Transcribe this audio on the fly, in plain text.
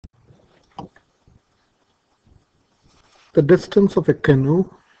The distance of a canoe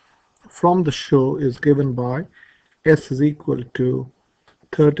from the shore is given by S is equal to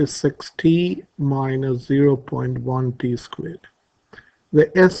 36t minus 0.1 t squared, where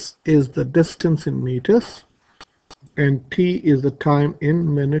S is the distance in meters and t is the time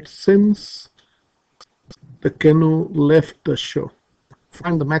in minutes since the canoe left the shore.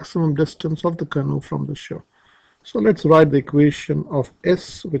 Find the maximum distance of the canoe from the shore. So let's write the equation of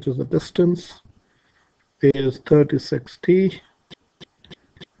S, which is the distance, is 36t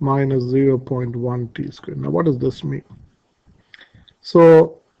minus 0.1 t squared. Now what does this mean?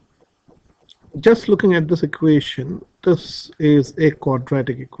 So just looking at this equation, this is a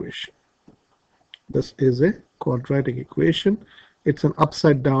quadratic equation. This is a quadratic equation. It's an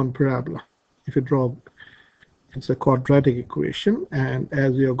upside down parabola. If you draw, it's a quadratic equation, and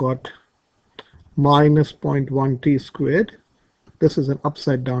as you got minus 0.1 t squared, this is an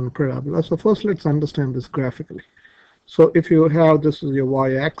upside down parabola. So first let's understand this graphically. So if you have, this is your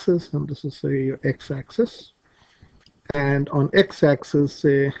y-axis and this is say your x-axis, and on x-axis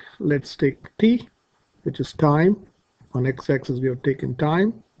say let's take t, which is time. On x-axis we have taken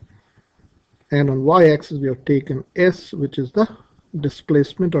time, and on y-axis we have taken s, which is the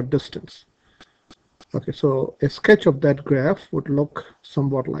displacement or distance. Okay, so a sketch of that graph would look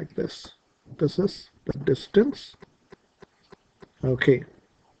somewhat like this. This is the distance. Okay,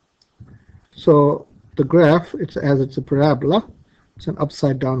 so the graph, it's a parabola, it's an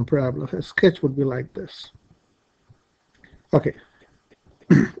upside down parabola. A sketch would be like this. Okay,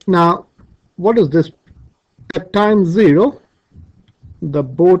 now what is this? At time 0, the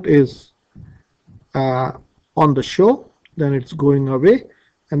boat is on the shore, then it's going away,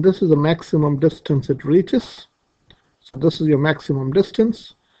 and this is the maximum distance it reaches. So this is your maximum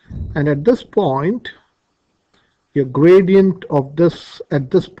distance, and at this point your gradient of this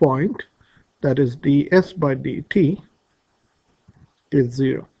at this point, that is ds by dt, is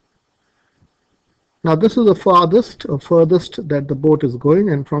 0. Now this is the farthest or furthest that the boat is going,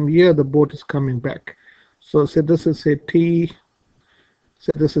 and from here the boat is coming back. So say this is a t,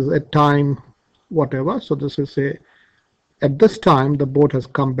 say this is a time whatever, so this is a, at this time the boat has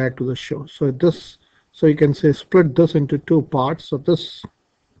come back to the shore. So this, so you can say split this into two parts. So this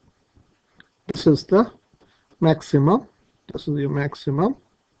is the maximum, this is your maximum.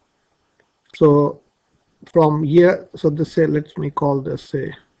 So from here, so this say, let me call this,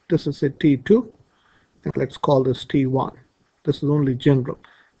 say this is a t2, and let's call this t1. This is only general.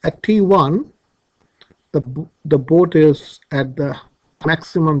 At t1 the boat is at the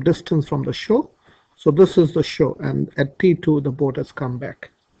maximum distance from the shore, so this is the shore, and at t2 the boat has come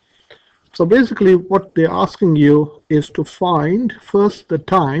back. So basically what they're asking you is to find first the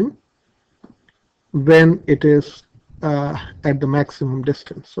time when it is at the maximum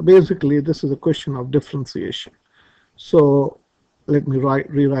distance. So basically this is a question of differentiation. So let me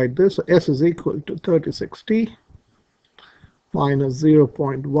rewrite this. So S is equal to 36t minus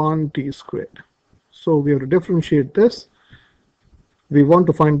 0.1 t squared. So we have to differentiate this. We want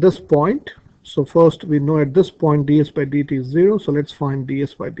to find this point. So first we know at this point ds by dt is 0. So let's find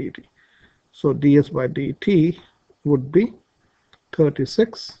ds by dt. So ds by dt would be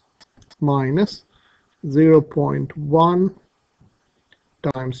 36 minus 0.1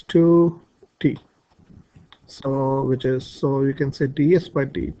 times 2t. So which is, so you can say ds by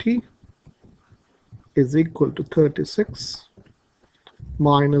dt is equal to 36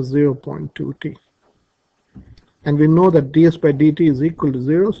 minus 0.2t. And we know that ds by dt is equal to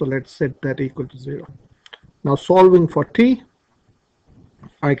 0, so let's set that equal to 0. Now solving for t,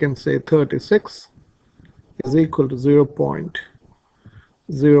 I can say 36 is equal to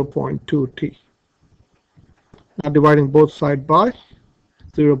 0.2t. Now dividing both sides by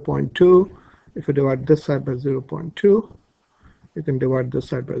 0.2, if you divide this side by 0.2, you can divide this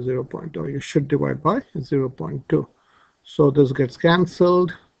side by 0.2. You should divide by 0.2. So this gets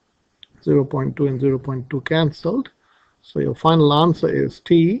cancelled, 0.2 and 0.2 cancelled. So your final answer is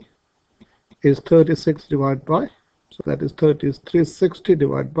t is 36 divided by, so that is 360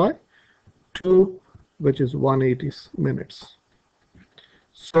 divided by 2, which is 180 minutes.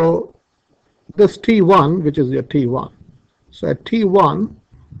 So this t1, which is your t1. So at t1,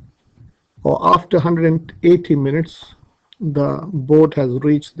 or after 180 minutes, the boat has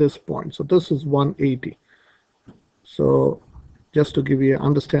reached this point. So this is 180. So just to give you an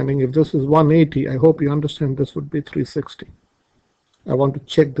understanding, if this is 180, I hope you understand this would be 360. I want to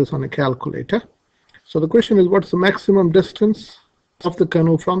check this on a calculator. So the question is, what's the maximum distance of the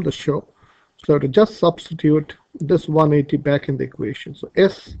canoe from the shore? So to just substitute this 180 back in the equation. So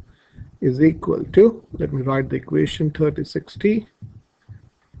S is equal to, let me write the equation, 36t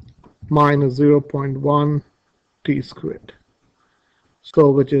minus 0.1 t squared.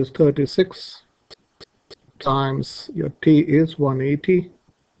 So which is 36 times your t is 180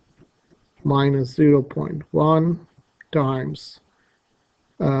 minus 0.1 times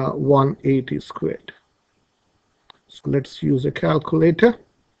 180 squared. So let's use a calculator.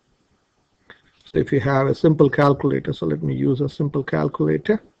 So if you have a simple calculator, so let me use a simple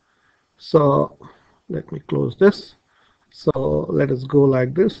calculator. So let me close this. So let us go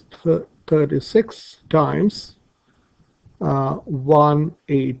like this. 36 times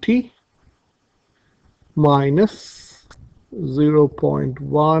 180 minus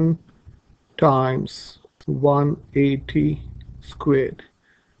 0.1 times 180 squared.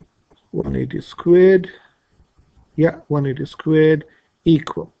 180 squared, yeah, 180 squared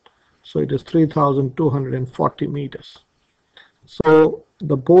equal. So it is 3,240 meters. So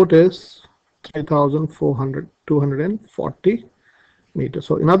the boat is 3,240 meters.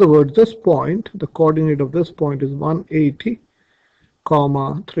 So in other words, this point, the coordinate of this point is 180,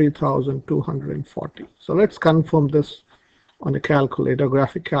 3,240. So let's confirm this on a calculator,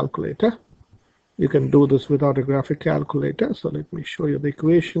 graphic calculator. You can do this without a graphic calculator. So let me show you the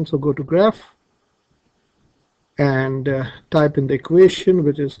equation. So go to graph and type in the equation,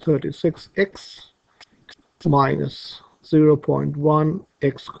 which is 36x minus 0.1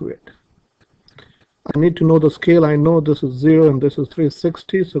 x squared. I need to know the scale. I know this is 0 and this is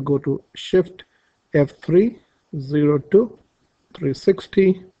 360. So go to Shift F3, 0 to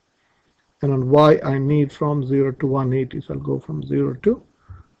 360. And on Y, I need from 0 to 180. So I'll go from 0 to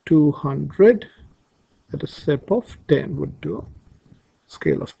 200 at a step of 10 would do.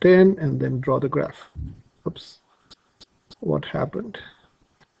 Scale of 10 and then draw the graph. Oops. What happened?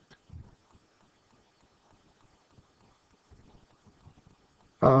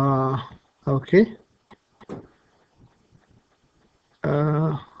 Okay.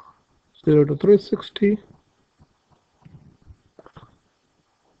 0 to 360.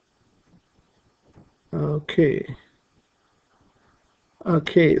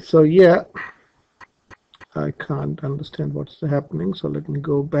 Okay, so yeah, I can't understand what's happening. So let me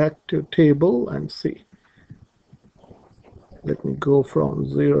go back to table and see. Let me go from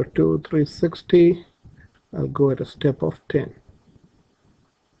 0 to 360. I'll go at a step of 10.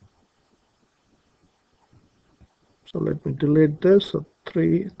 So let me delete this. So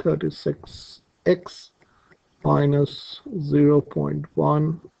 336x minus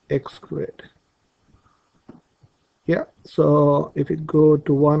 0.1 x squared. Yeah, so if you go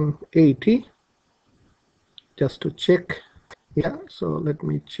to 180, just to check. Yeah, so let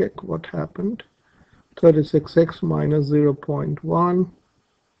me check what happened. 36x minus 0.1.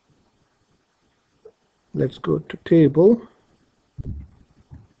 Let's go to table.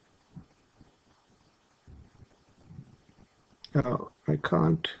 I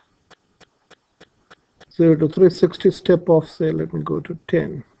can't. 0 to 360 step off, say, let me go to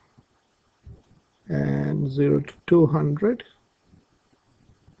 10. And 0 to 200.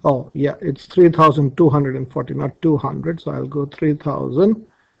 Oh, yeah, it's 3,240, not 200. So I'll go 3,000,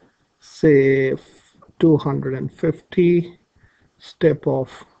 say 250, step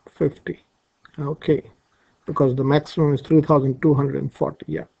off 50. Okay, because the maximum is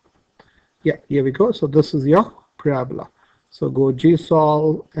 3,240. Yeah, here we go. So this is your parabola. So go G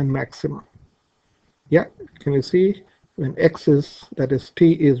solve and maximum. Yeah, can you see when x is, that is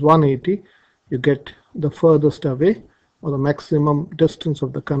t is 180, you get the furthest away or the maximum distance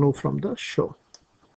of the canoe from the shore.